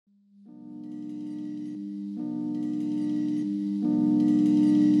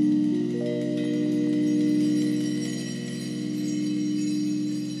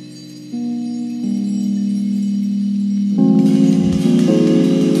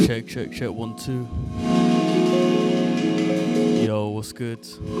Check 1 2. Yo, what's good?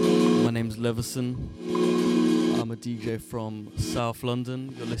 My name's Leveson. I'm a DJ from South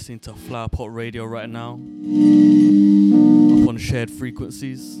London. You're listening to Flwrpot Radio right now, up on shared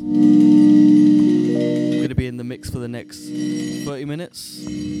frequencies. I'm gonna be in the mix for the next 30 minutes,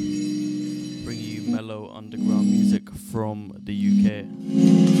 bringing you mellow underground music from the UK.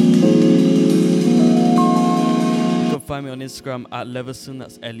 You can find me on Instagram at Leveson,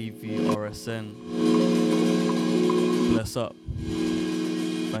 that's LEVRSN. Bless up.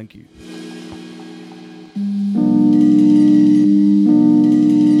 Thank you.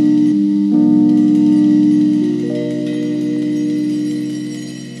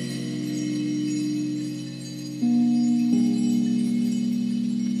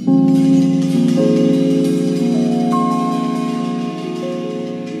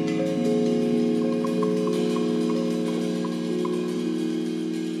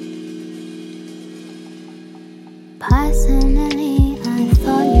 Personally, I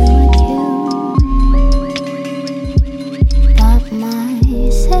thought you were cute, but my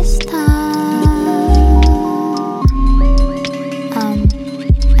sister,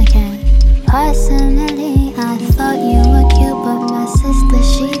 okay. Personally, I thought you were cute, but my sister,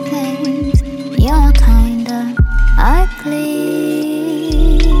 she thinks you're kinda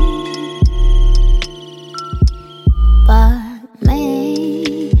ugly. But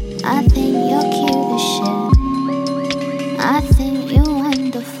me, I think you're cute as shit. I think you're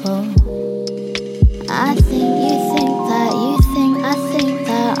wonderful. I think you think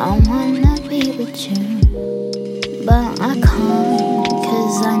that I wanna be with you. But I can't,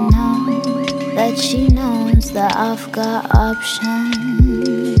 'cause I know that she knows that I've got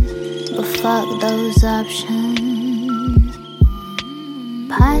options. But fuck those options.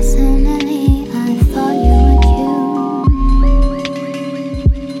 Personally, I thought you were cute,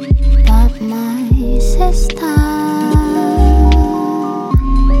 but my sister,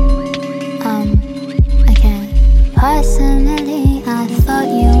 personally, I thought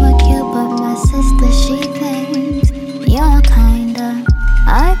you were cute, but my sister, she thinks you're kinda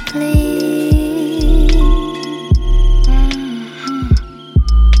ugly.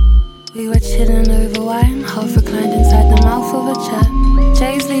 We were chilling over wine, half reclined inside the mouth of a chair.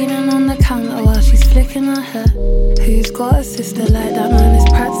 Jay's leaning on the counter while she's flicking her hair. Who's got a sister like that, man? It's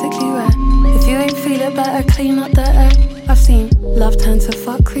practically rare. If you ain't feel it better, clean up the air. I've seen love turn to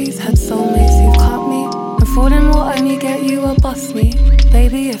fuckeries, had soulmates who've cut me. And falling will only get you or bust me.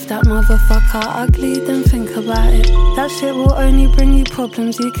 Baby, if that motherfucker ugly, then think about it. That shit will only bring you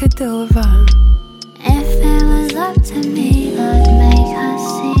problems you could deal without. If it was up to me, I'd make her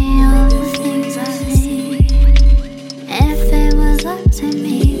see all the things I see. If it was up to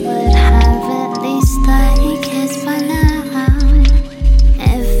me, we'd have at least 30 kids by now.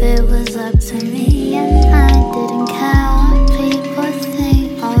 If it was up to me and I didn't care what people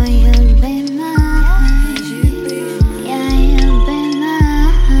think, oh, you'd be mine. Yeah, you'd be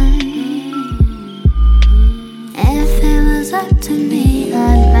mine. If it was up to me,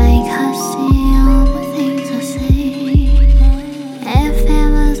 I'd make her see all the things I see. If it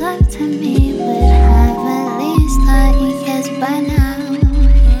was up to me, we'd have at least 30 kids by now.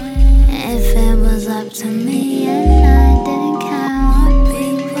 If it was up to me and I didn't care what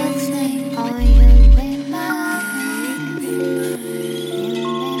people think, oh, you'd be mine.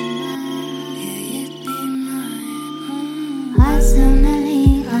 You'd be mine. Personally,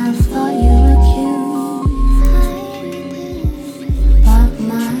 I thought you were cute, but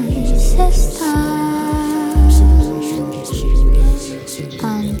my sister,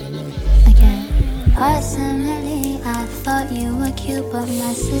 again. Personally, I thought you were cute, but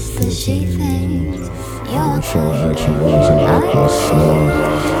my sister, she thinks you're Show action was and I can snore.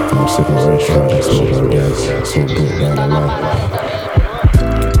 I'm sipping red trying smoking gas. So boot down the line.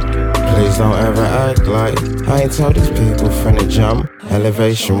 Please don't ever act like I ain't told these people from the jump.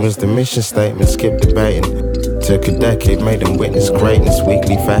 Elevation was the mission statement, skip debating. Took a decade, made them witness greatness.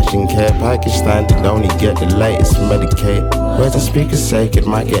 Weekly fashion care package standard, only get the latest. Medicaid, where's the speaker sacred,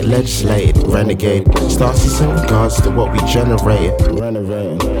 might get legislated. Renegade, starts in regards to what we generated.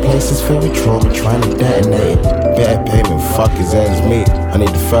 Renovating, places filled with trauma, trying to detonate it. Better payment, fuck his ends meet, I need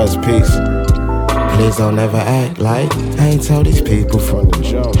the first piece. Please don't ever act like I ain't told these people from the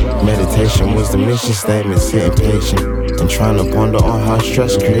jump. Meditation was the mission statement, sitting patient and trying to ponder on how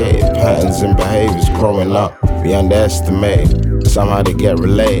stress created patterns and behaviors growing up. We underestimate, somehow they get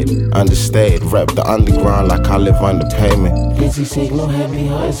related, understated. Rep the underground like I live under pavement. Busy signal, heavy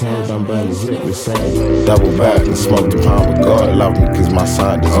heart, his hands on burn his lip with sand. Double back and smoke the pound with God. Love me cause my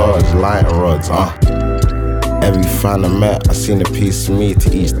son desires lighting rods, Every fan I met, I seen a piece of me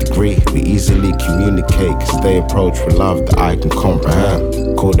to each degree. We easily communicate, cause they approach with love that I can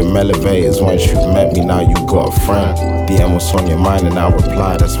comprehend. Call them elevators, once you've met me, now you got a friend. DM what's on your mind and I'll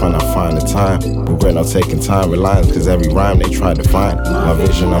reply, that's when I find the time. Regret not taking time with lines, cause every rhyme they try to find. My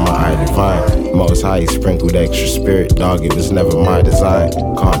vision on my eye divine. Most high, he sprinkled extra spirit, dog, it was never my design.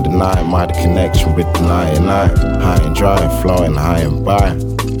 Can't deny my connection with the Nayana. High and dry, flowing high and by.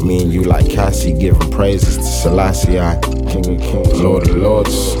 Me and you like Cassie, giving praises to Selassie, King of Kings, Lord of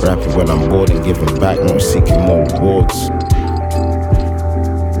Lords. Rapping when I'm bored and giving back, no seeking more rewards.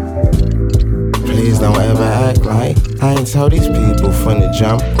 Please don't ever act like I ain't tell these people from the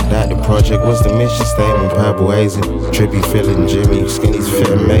jump that the project was the mission statement. Purple hazing, trippy feeling, Jimmy, skinny's fit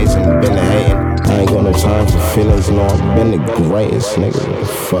amazing. Been a hating, I ain't got no time for feelings. No, I've been the greatest nigga.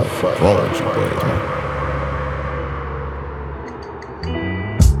 What the fuck wrong with you boys, man?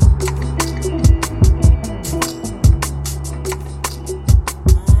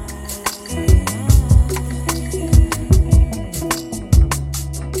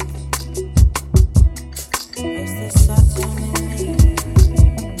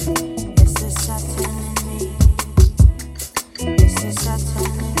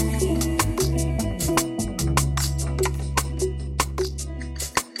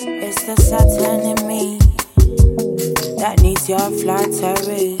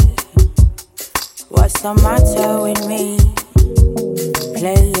 What's the matter with me?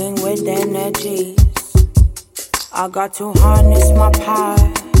 Playing with energies. I got to harness my power,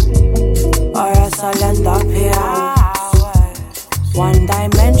 or else I'll end up here. One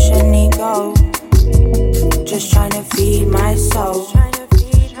dimension ego, just trying to feed my soul.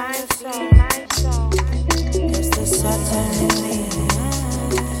 It's the Saturn in me.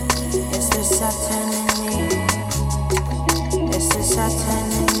 It's the Saturn in me. It's the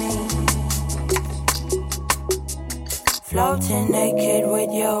Saturn in me. Floating naked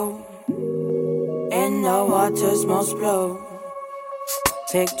with you in the water's most blue.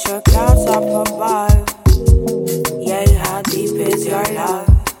 Picture clouds up above. Yeah, how deep is your love?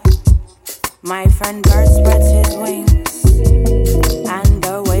 My friend bird spreads his wings, and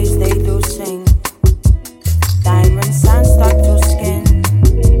the waves they do sing. Diamond sand stuck to skin.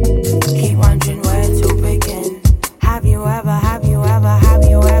 Keep wondering where to begin. Have you ever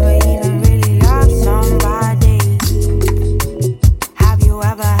even really loved somebody? Have you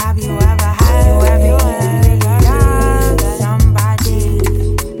ever even really loved somebody?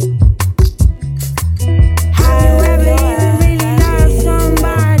 Have you ever even really loved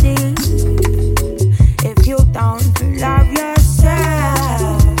somebody? If you don't love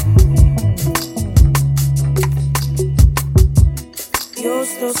yourself,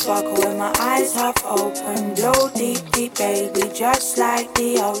 used to sparkle with my eyes half open, blue deep, baby, just like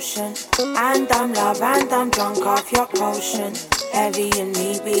the ocean. And I'm love and I'm drunk off your potion. Heavy in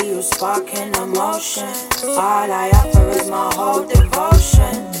me, be you sparking emotion. All I offer is my whole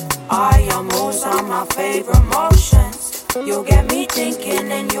devotion. All your moves are my favorite motions. You get me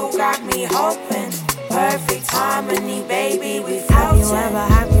thinking and you got me hoping. Perfect harmony, baby, we floating.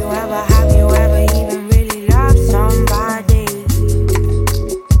 Have you ever even really loved somebody?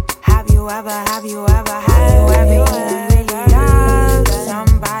 Have you ever even really loved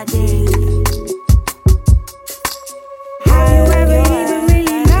somebody? Have you ever even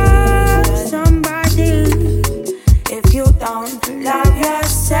really loved somebody? If you don't love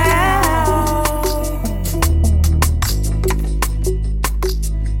yourself,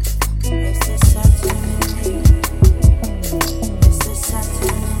 it's the Saturn in me. It's the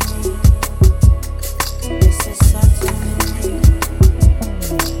Saturn in me. It's the Saturn in me.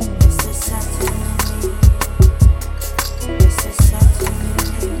 It's the Saturn in me. It's the Saturn in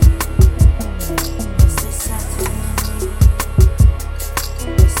me. It's the Saturn in me. It's the Saturn in me.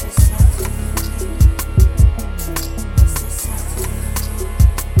 It's the Saturn in me. It's the Saturn in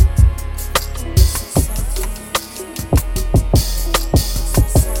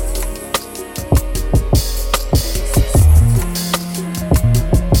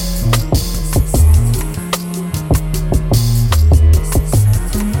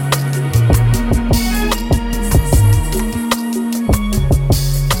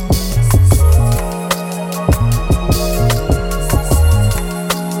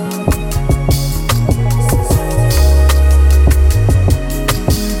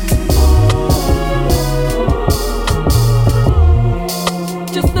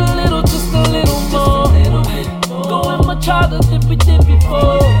Just a little more. Going much harder than we did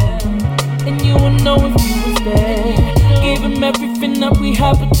before. And you would know if you was there. Gave them everything that we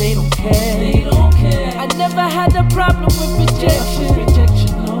have, but they don't care. I never had a problem with rejection.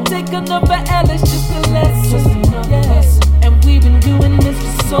 take another L, it's just a lesson. Yes, and we've been doing this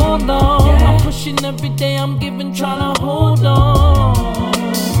for so long. I'm pushing every day, I'm giving, trying to hold on.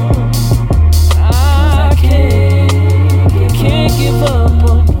 I can't give up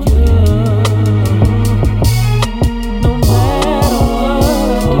on you. No matter what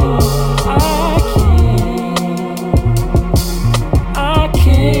I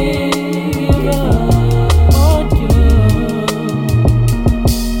can't give up on you.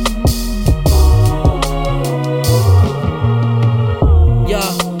 Yeah,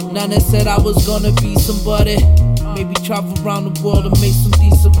 Nana said I was gonna be somebody. Maybe travel around the world and make some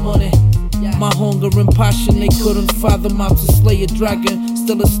decent money. My hunger and passion, they couldn't fathom how to slay a dragon.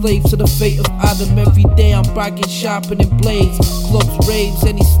 Still a slave to the fate of Adam. Every day I'm bragging, sharpening blades. Clubs, raves,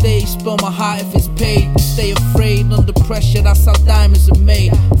 any stage. Spell my heart if it's paid. We stay afraid, under pressure, that's how diamonds are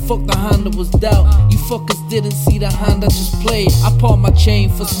made. Fuck the hand that was dealt. You fuckers didn't see the hand I just played. I bought my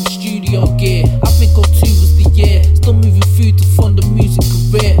chain for some studio gear. I think 02 was the year. Still moving food to fund a music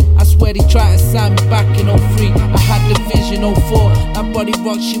career. I swear they tried to sign me back in 03. I had the vision 04. That body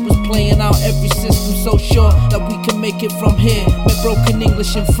rock shit was playing out every system, so sure that we can make it from here. Met broken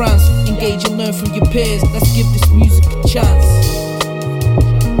English in France. Engage and learn from your peers. Let's give this music a chance.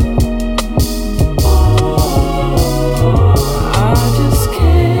 I just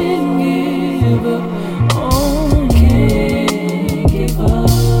can't give up. Oh, can't give up.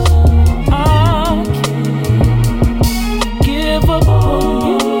 I can't give up on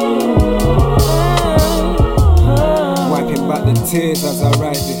you. Wiping back the tears as I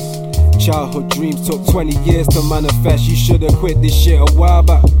write this. Childhood dreams took 20 years to manifest. You should've quit this shit a while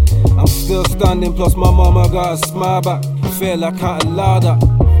back. I'm still standing, plus my mama got a smile back. Feel like I can't allow that.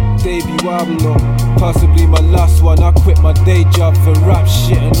 Debut album, no, possibly my last one. I quit my day job for rap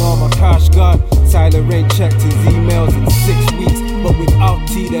shit and all my cash gone. Tyler ain't checked his emails in 6 weeks. But without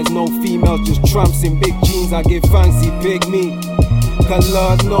T, there's no females, just tramps in big jeans. I give fancy big me. Cause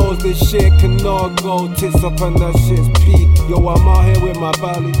Lord knows this shit cannot go tits up and that shit's peak. Yo, I'm out here with my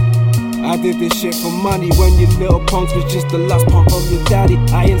belly. I did this shit for money when your little punks was just the last pump of your daddy.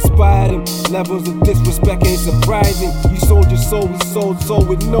 I inspired him, levels of disrespect ain't surprising. You sold your soul, we sold soul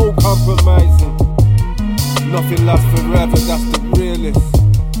with no compromising. Nothing lasts forever, that's the realest.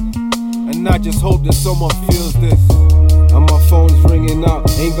 And I just hope that someone feels this. And my phone's ringing out,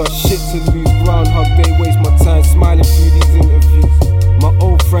 ain't got shit to lose. Groundhog Day, waste my time smiling through these interviews. My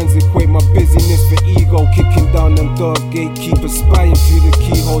old friends equate my busyness for ego. Kicking down them doors, gatekeepers spying through the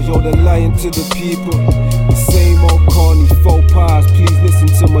keyholes. Yo, they're lying to the people. The same old corny faux pas. Please listen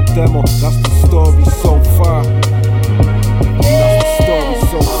to my demo. That's the story so far. That's the story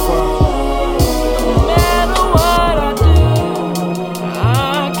so far. No matter what I do,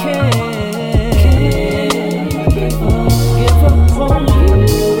 I can't give up on you.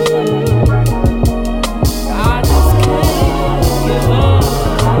 I just can't give up.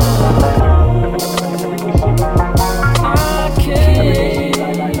 I can't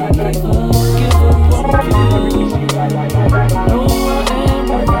give up on you. No, I am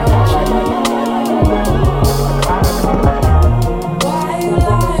without you. Why you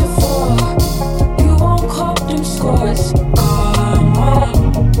lying for? You won't cop them scores. Come on,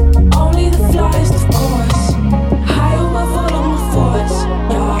 only the flyest, of course. High above all of my thoughts.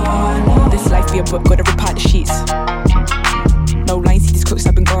 Yeah, This life be a book, gotta rip out the sheets. No lines, see these crooks,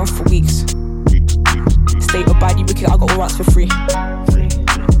 I've been going for weeks. State of body wicked, I got all rights for free.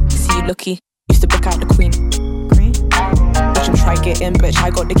 See you lucky, used to book out the queen. Watch him try get in, bitch, I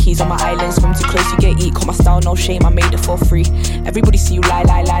got the keys on my island. Swim too close, you get eat, call my style, no shame, I made it for free. Everybody see you lie.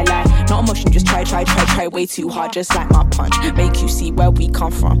 Not emotion, just try way too hard, just like my punch. Make you see where we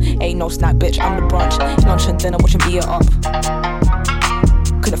come from. Ain't no snack, bitch, I'm the brunch. Lunch and dinner, watch him beat it up.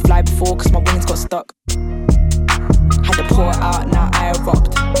 Couldn't fly before, cause my wings got stuck. Had to pour it out, now I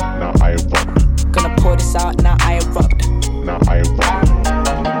erupt. Gonna pour this out, now I erupt.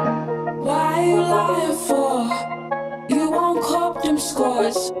 why you lying for? You won't cop them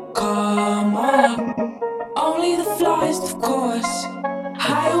scores. Come on, only the flyest, of course.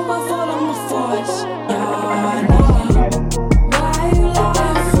 High above all of my thoughts. Yeah, why you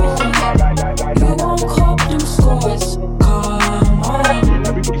lying for? You won't cop them scores. Come on,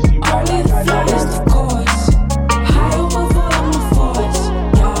 only the flyest, of course. High above all of my thoughts.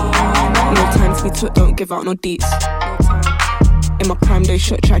 Yeah, No time to be took, don't give out no deets. In my prime day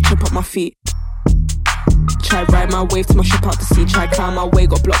shot, try trip up my feet. Try ride my wave to my ship out to sea. Try climb my way,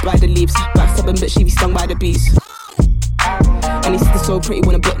 got blocked by the leaves. Backstabbing bitch, she be stung by the bees. And his sister so pretty,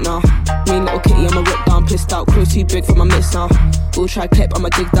 wanna book now. Me little kitty, I'm a rip down, pissed out, crew too big for my miss now. We'll try clip, I'ma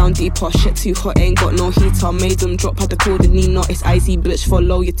dig down deeper. Shit too hot, ain't got no heater. Made them drop, had to call the Nina. It's icy, bitch,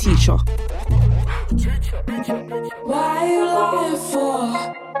 follow your teacher. Why you lying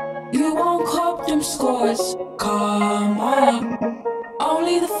for? You won't cop them scores. Come on.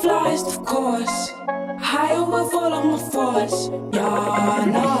 Only the flyest, of course. Higher with all of my fours.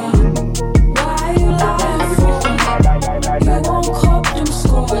 Yana. Why you lying for? You won't cop them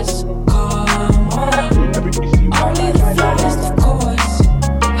scores. Come on. Only the flyest, of course.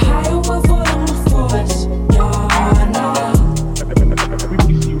 Higher with all of my fours. Yana.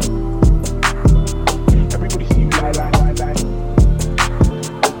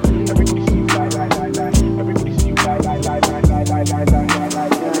 Everybody see you lie. Everybody see you lie. Everybody see you lie.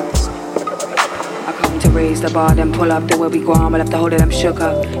 I come to raise the bar, then pull up, then where we go on, I left the whole of them shook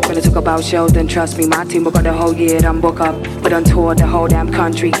up. When I talk about shows, then trust me, my team will got the whole year, done book up. But on tour, the whole damn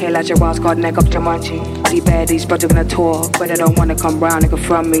country, here like your Ross, got neck up Jumanji. See baddies, but they're gonna tour, but they don't wanna come round, nigga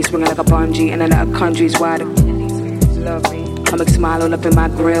from me, swinging like a bungee, and a lot of countries wide. Love me. I make smile all up in my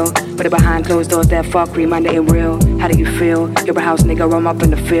grill, but behind closed doors, that fuckery, man, they ain't real. How do you feel? You're a house nigga, I'm up in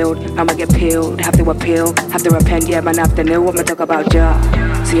the field. I'ma get peeled, have to appeal, have to repent, yeah, man, after new, I'ma talk about ya.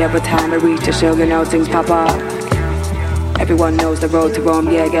 See, every time I reach a show, you know things pop up. Everyone knows the road to Rome,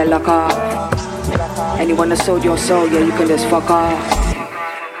 yeah, get locked up. Anyone that sold your soul, yeah, you can just fuck off.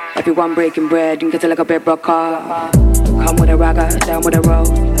 Everyone breaking bread, you can get it like a bit broke off. Come with a ragga, down with a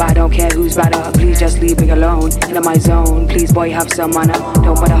road. But I don't care who's better, please just leave me alone. In my zone, please boy have some manner.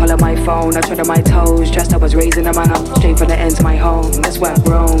 Don't bother holler my phone, I tread on my toes. Just I was raised in a manner, straight from the ends of my home. That's where I've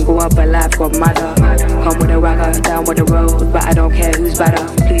grown, go up and laugh, got madder. Come with a ragga, down with the road. But I don't care who's better,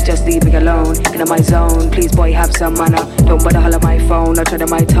 please just leave me alone. In my zone, please boy have some manner. Don't bother holler my phone, I tread on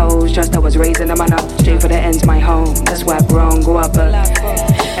my toes. Just I was raised in a manner, straight from the ends of my home. That's where I've grown, go up and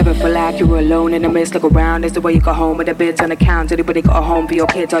ever feel like you were alone in the midst, look around, it's the way you go home with the bids on the count. Everybody got a home for your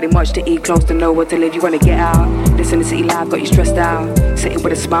kids, are they much to eat, close to nowhere to live, you wanna get out. This in the city life got you stressed out. Sitting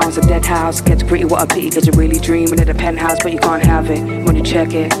with a smile, it's a dead house. Gets pretty, what a pity, cause you're really dreaming of the penthouse, but you can't have it. When you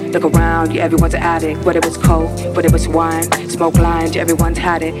check it, look around, yeah, everyone's an addict. Whether it's coke, whether it's wine, smoke lines, yeah, everyone's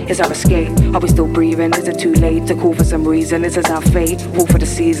had it. It's our escape, are we still breathing? Is it too late to call for some reason? This is our fate, walk for the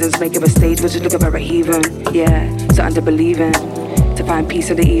seasons, make a mistake, but just look very heathen. Yeah, something to believe in. To find peace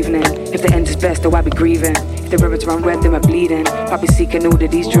in the evening. If the end is best, though I be grieving. If the rivers run red, then I'm bleeding. Probably seeking all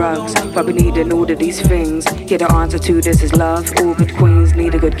of these drugs, probably needing all of these things. Yeah, the answer to this is love. All good queens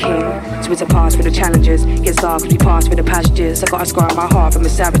need a good king. So it's a pass for the challenges. Gets dark, we pass for the passages. I got a scar on my heart from a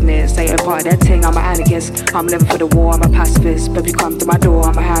savageness. Ain't a part of that thing, I'm an anarchist. I'm living for the war, I'm a pacifist. But if you come to my door,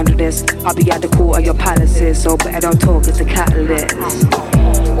 I'ma handle this. I'll be at the court of your palaces, so better don't talk, it's a catalyst.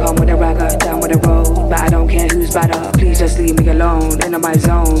 Come with a ragga, down with a road. But I don't care who's better, please just leave me alone. In my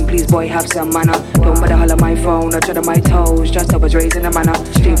zone, please boy have some manner. Don't bother holler my phone, I tread on my toes. Just I was raised in a manner,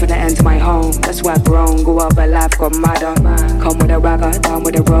 straight from the ends of my home. That's where I've grown, go up and life got madder. Come with a ragga, down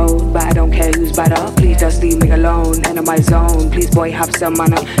with the road. But I don't care who's better, please just leave me alone. In my zone, please boy have some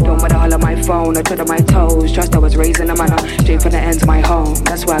manner. Don't bother holler my phone, I tread on my toes. Just I was raised in a manner, straight from the ends of my home.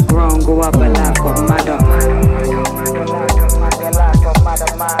 That's where I've grown, go up and life got madder.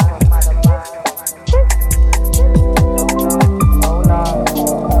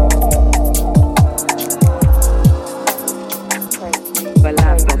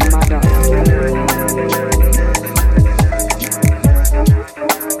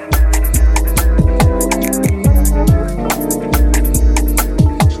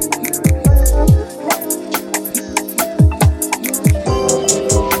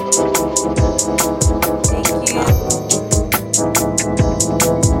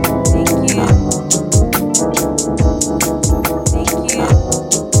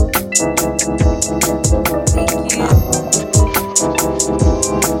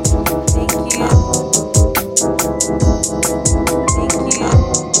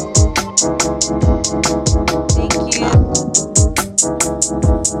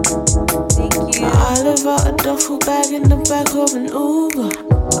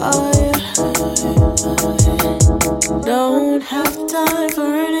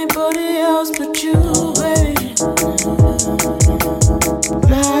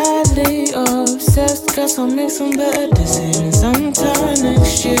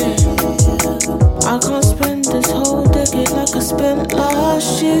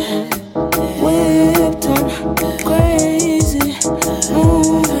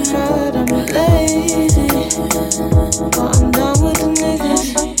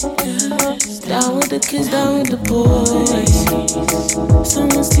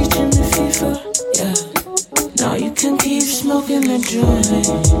 Now you can keep smoking.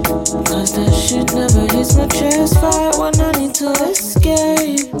 Cause that shit never hits my chest. Fight when I need to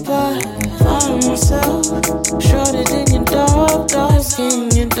escape. I find myself shrouded in your dark skin,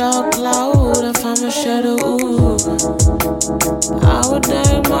 your dark cloud. I find my shadow, ooh. I would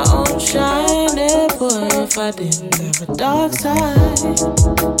die in my own shiny boy if I didn't have a dark side.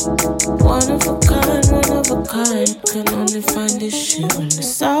 One of a kind. Can only find this shit on the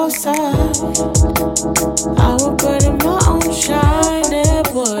south side. I would burn in my own shiny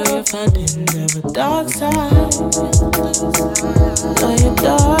boy if I didn't have a dark side. Oh, your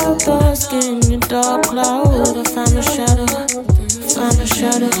dark skin, your dark cloud. I find my shadow,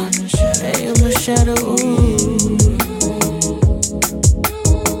 hey, you're my shadow, ooh.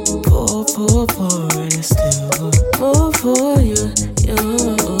 Pour, and I still move for you.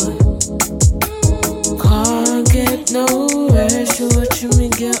 Can't get no rest. You watching me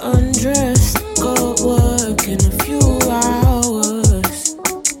get undressed. Got work in a few hours.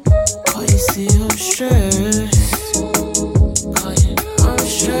 Can't you see I'm stressed?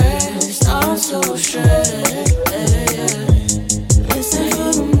 I'm so stressed. Listen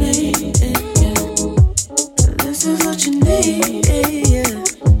for me, this is what you need.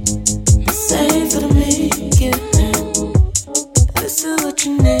 Say for me, yeah. This is what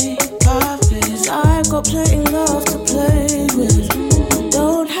you need, Poppins. I got plenty love to play with.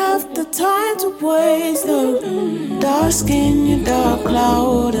 Don't have the time to waste, though. Dark skin, your dark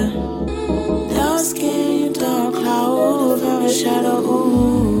cloud. Dark skin, your dark cloud. Over a shadow,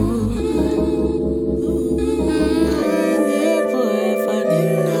 ooh. Yeah, boy, if I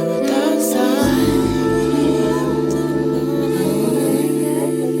didn't have a dark side.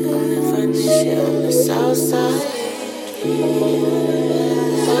 Shit on the south side.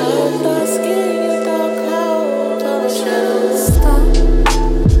 Dark skin, dark cloud, dark shadows. Stop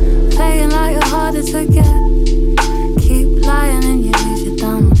playing like you're harder to get. Keep lying and you lose your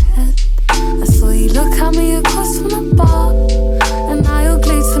dumb head. I saw you look at me across from the bar, and now you're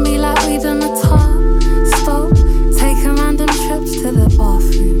glued to me like weed on the top. Stop taking random trips to the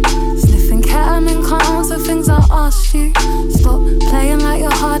bathroom, sniffing ketamine, can't answer things I asked you. Stop playing like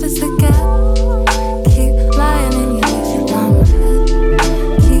you're harder to get. Keep lying and you lose your dumb head.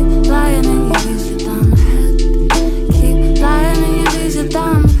 Keep lying and you lose your dumb head. Keep lying and you lose your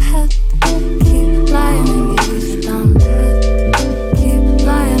dumb head. Keep lying and you lose your dumb head. Keep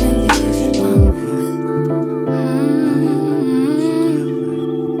lying and you lose your dumb head.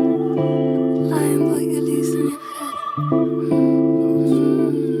 Lying but you're losing your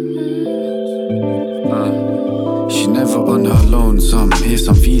head. She never on her lonesome. Hear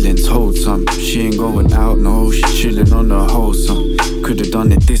some feelings, hold some. She ain't going out, no, she chilling on her wholesome. Could've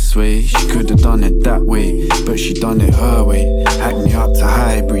done it this way, she could've done it that way, but she done it her way. Hacked me up to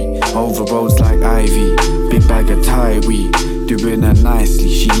Highbury, over roads like Ivy. Big bag of Thai weed, doing her nicely.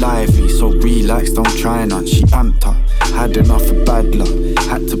 She lively, so relax, don't try none. She amped up, had enough of bad luck.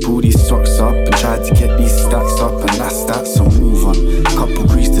 Had to pull these socks up and tried to get these stacks up, and that's that, so move on. Couple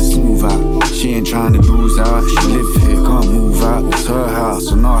grease to smooth out. She ain't trying to lose out. She live here, can't move out. It's her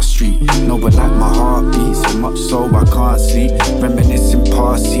house on our street. No, but like my heartbeat, so much so I can't sleep. Reminiscing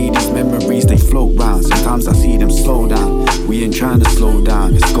past, see these memories, they float round. Sometimes I see them slow down. We ain't trying to slow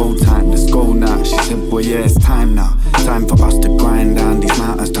down. Let's go time, let's go now. She said, boy, yeah, it's time now. Time for us to grind down these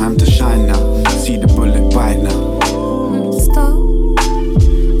mountains, time to shine now. See the bullet right now. Stop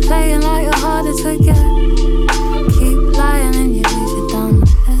playing like you're harder to get. Keep lying and you lose your dumb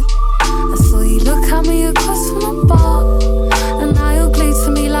head. I saw you look at me across from the bar, and now you're glued to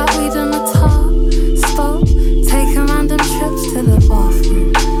me like weed on the top. Stop taking random trips to the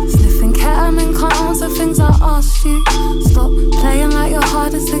bathroom, sniffing ketamine, can't answer things I asked you. Stop playing like you're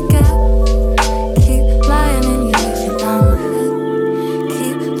harder to get. Keep lying and you lose your dumb head.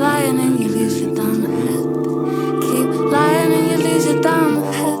 Keep lying and you lose your dumb head. Keep lying and you lose your dumb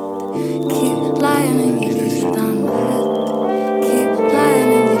head. Keep lying and you lose your dumb head. Keep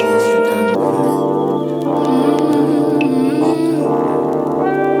lying and you lose your dumb head.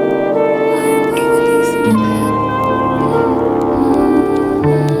 Lying but you're losing your head.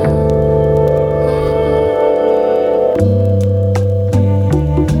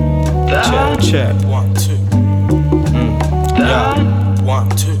 Check, 1, 2. Yeah, 1,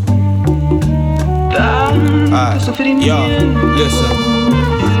 2. Alright, yo, listen.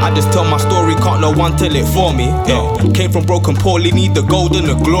 I just tell my story, can't no one tell it for me. Came from broken, poorly, need the gold and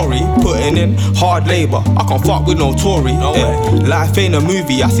the glory. Putting in hard labor, I can't fuck with no Tory. Life ain't a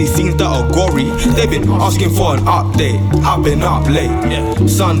movie, I see scenes that are gory. They've been asking for an update, I've been up late.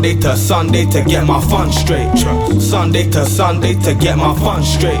 Sunday to Sunday to get my fun straight. Sunday to Sunday to get my fun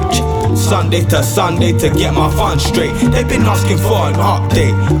straight. Sunday to Sunday to get my fun straight. They've been asking for an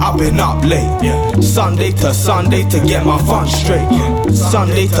update, I've been up late. Sunday to Sunday to get my fun straight.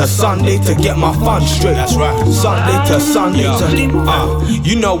 Sunday to Sunday to get my fun straight. That's right. Sunday to Sunday to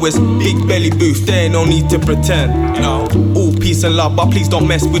you know it's big belly Boothe, there ain't no need to pretend. You know, all peace and love, but please don't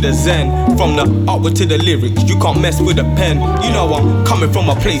mess with the zen. From the upward to the lyrics, you can't mess with a pen. You know I'm coming from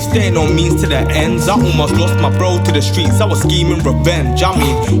a place, there ain't no means to the ends. I almost lost my bro to the streets, I was scheming revenge. I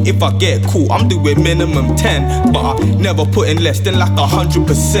mean, if I get cool, I'm doing minimum 10, but I never put in less than like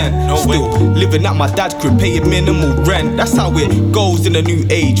 100%. Still living at my dad's crib, paying minimal rent. That's how it goes in a new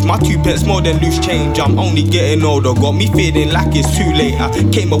age. My 2 pence more than loose change. I'm only getting older, got me feeling like it's too late. I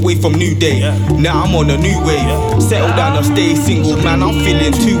came away from New Day, now I'm on a new wave. Settle down or stay single, man, I'm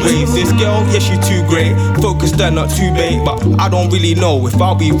feeling two ways. This girl, yeah, she too great, focused and not too bait, but I don't really know if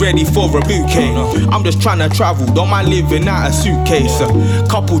I'll be ready for a bouquet. I'm just trying to travel, don't mind living out a suitcase.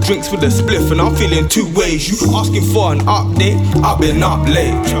 Couple drinks with a spliff and I'm feeling two ways. You asking for an update, I've been up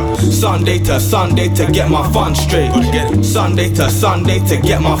late. Sunday to Sunday to get my fun straight. Sunday to Sunday to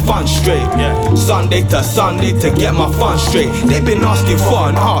get my fun straight. Sunday to Sunday to get my fun straight. They've been asking for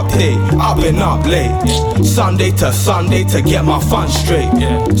an update, I've been up late. Sunday to Sunday to get my fun straight.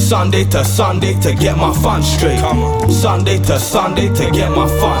 Sunday to Sunday to get my fun straight. Sunday to Sunday to get my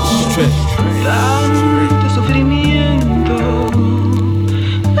fun straight. Tanto sufrimiento,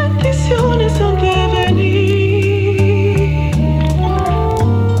 bendiciones han de venir.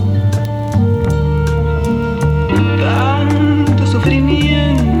 Tanto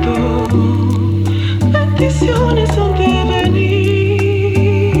sufrimiento, bendiciones han de venir.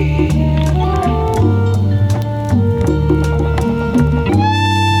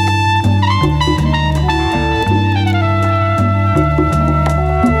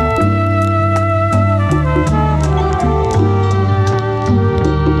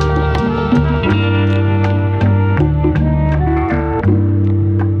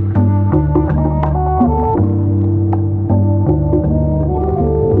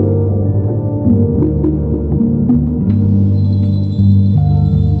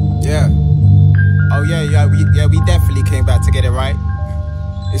 We definitely came back to get it right.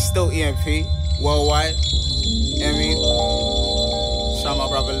 It's still EMP, worldwide. You know what I mean? Shout my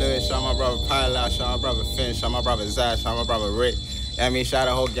brother Lewis, shout my brother Pilot, shout my brother Finn, shout my brother Zach, shout my brother Rick. You know what I mean? Shout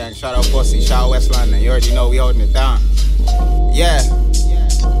out whole gang, shout out Bossy, shout out West London. You already know we holding it down. Yeah.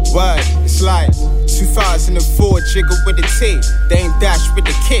 Word, it's like 2004, jiggle with the T, Dame Dash with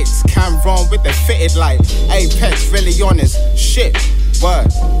the kicks, Cameron with the fitted light, Apex really honest, shit,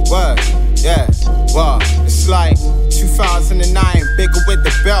 word, yeah, wow, it's like 2009, bigger with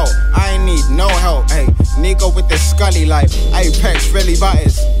the belt, I ain't need no help, hey, nigga with the scully light, Apex really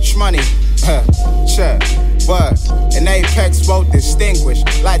butters, shmoney, check. Word, an Apex won't distinguish.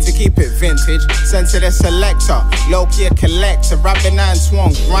 Like to keep it vintage. Sent to the selector, low-key a collector. Rapping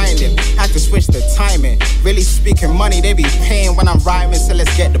Antoine grinding. Had to switch the timing. Really speaking money, they be paying when I'm rhyming. So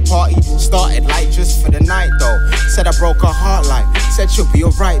let's get the party started like just for the night though. Said I broke her heart like. Said she'll be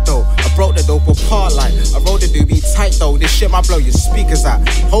alright though. I broke the dope apart like. I rolled the doobie tight though. This shit might blow your speakers out.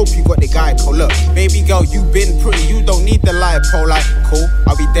 Hope you got the guy cool. Look, baby girl, you been pretty. You don't need the lipo like. Cool,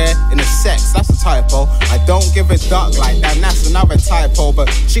 I'll be there in a sex. That's a typo. I don't give a duck like that, that's another typo. But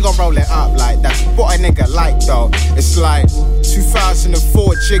she gon' roll it up like that. What a nigga like though. It's like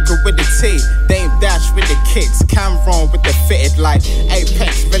 2004, jiggle with the T, Dame Dash with the kicks, Cameron with the fitted light,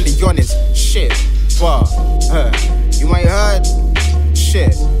 Apex really honest, shit. Wow, you ain't heard?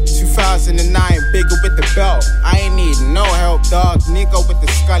 Shit. 2009, bigger with the belt. I ain't need no help, dog. Nigga with the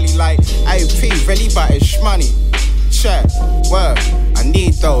scully light, AP really but it's money. Check, word, I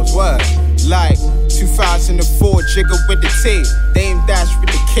need those, word. Like 2004, jiggle with the T, Dame Dash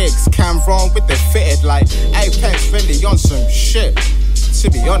with the kicks, Cameron with the fitted light, Apex really on some shit. To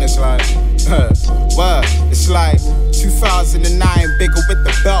be honest, like, word, it's like 2009, bigger with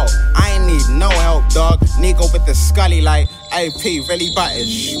the belt. I ain't need no help, dog. Nigga with the scully light, AP really but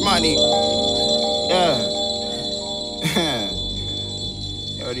it's money. Yeah.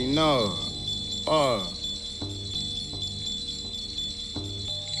 You already know.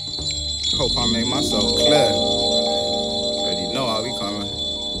 Hope I made myself clear. Already know how we coming.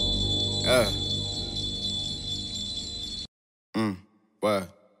 Well,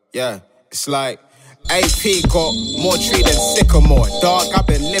 yeah, it's like AP got more tree than sycamore. Dog, I've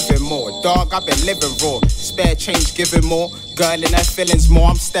been living more. Dog, I've been living raw. Spare change, giving more. Girl in her feelings more.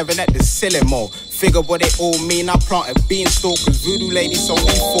 I'm staring at the ceiling more. Figure what it all mean. I planted beanstalk cause voodoo lady sold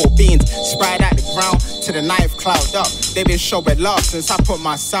me 4 beans. Spread out the ground to the knife cloud up. They been showing love since I put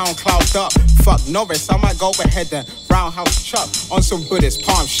my SoundCloud up. Fuck Norris, I might go ahead and roundhouse chop on some Buddhist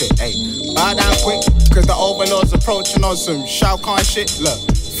palm shit. Ayy, bow down quick cause the overlord's approaching on some Shao Kahn shit. Look.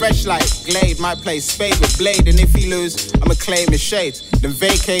 Fresh like Glade, might play spade with Blade, and if he lose, I'ma claim his shades. Then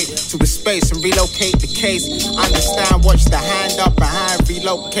vacate to the space and relocate the case. Understand, watch the hand up behind,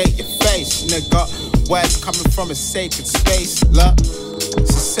 relocate your face, nigga. Words coming from a sacred space, look.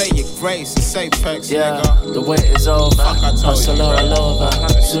 So say your grace, and say Pex, yeah, nigga. The wait is over. Fuck, I told you, bro.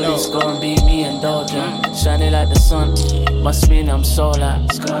 Zuli's gonna be me and Doja. Shining like the sun, must mean I'm solar.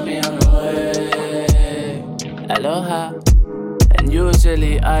 It's gonna be on the way. Aloha. And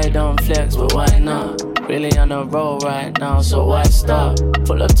usually I don't flex, but why not? Really on a roll right now, so why stop?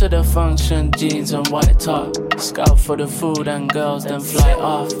 Pull up to the function, jeans and white top. Scout for the food and girls, then fly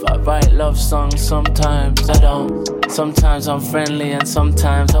off. I write love songs, sometimes I don't. Sometimes I'm friendly and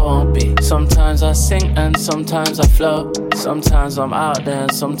sometimes I won't be. Sometimes I sing and sometimes I float. Sometimes I'm out there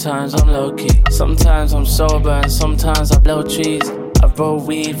and sometimes I'm low-key. Sometimes I'm sober and sometimes I blow trees. I roll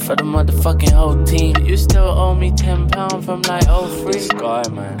weed for the motherfucking whole team. You still owe me £10 from like 03. Sky,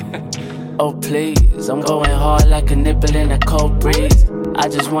 man. Oh please, I'm going hard like a nipple in a cold breeze. I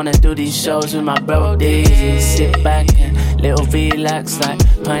just wanna do these shows with my brodies and sit back and little relax like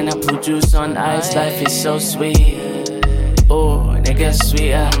pineapple juice on ice. Life is so sweet. Oh, and it gets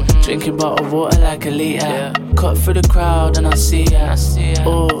sweeter. Drinking bottled water like a liter. Cut through the crowd and I see ya.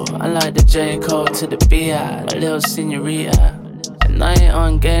 Oh, I like the J. Cole to the beer, a little senorita. And I ain't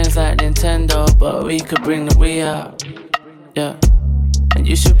on games like Nintendo, but we could bring the Wii out. Yeah. And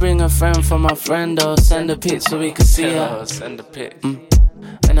you should bring a friend for my friend, though. Send a pic so we can see her. Send a pic.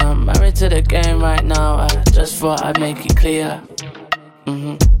 And I'm married to the game right now. I just thought I'd make it clear.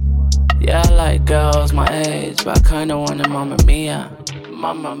 Yeah, I like girls my age, but I kinda want a Mamma Mia.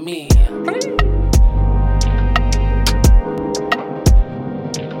 Mamma Mia.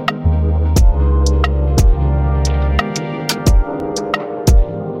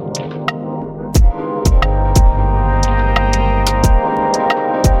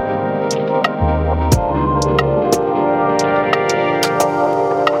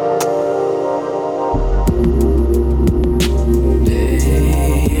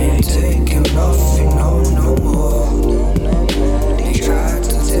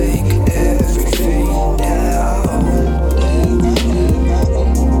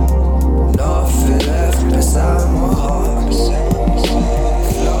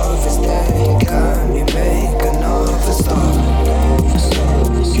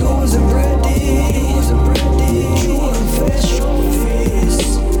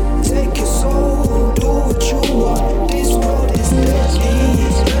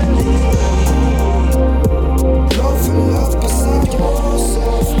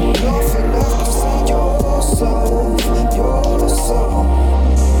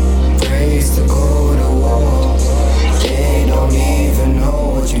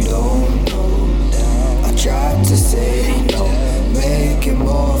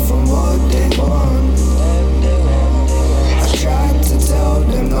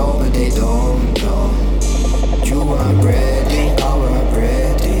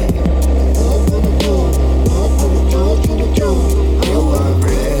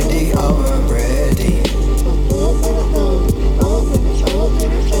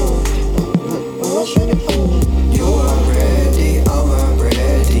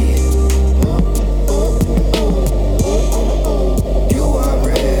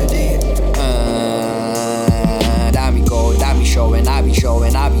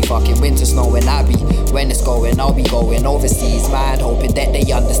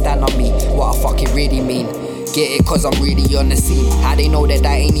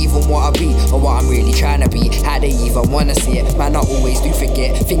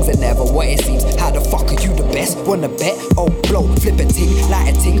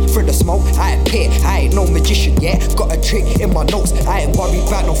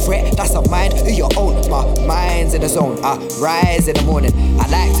 Rise in the morning. I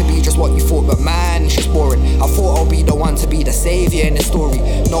like to be just what you thought, but man, it's just boring. I thought I'll be the one to be the savior in the story.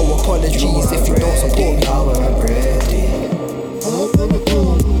 No apologies if you don't support me. I'm ready.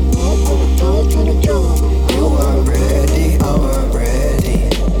 You are ready. I'm ready.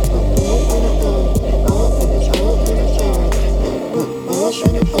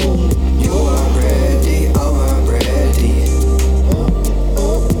 You are ready. I'm ready.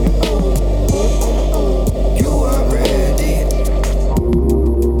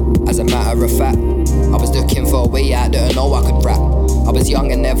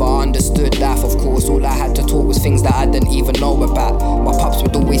 laugh, of course. All I had to talk was things that I didn't even know about. My pops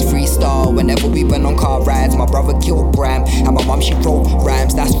would always freestyle whenever we went on car rides. My brother killed Bram, and my mum, she wrote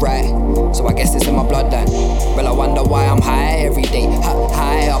rhymes, that's right. So I guess it's in my bloodline. Well, I wonder why I'm high every day.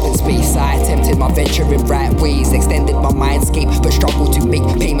 High up in space, I attempted my venture in right ways. Extended my mindscape, but struggled to make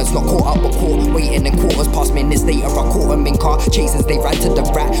payments. Not caught up, but caught waiting in quarters past minutes later. I caught them in car chases, they ran to the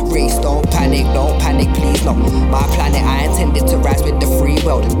rat race. Don't panic, please, no. My planet, I intended to rise with the free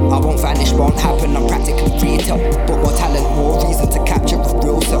world. I won't vanish, won't happen, I'm practically retail. But more talent, more reason to capture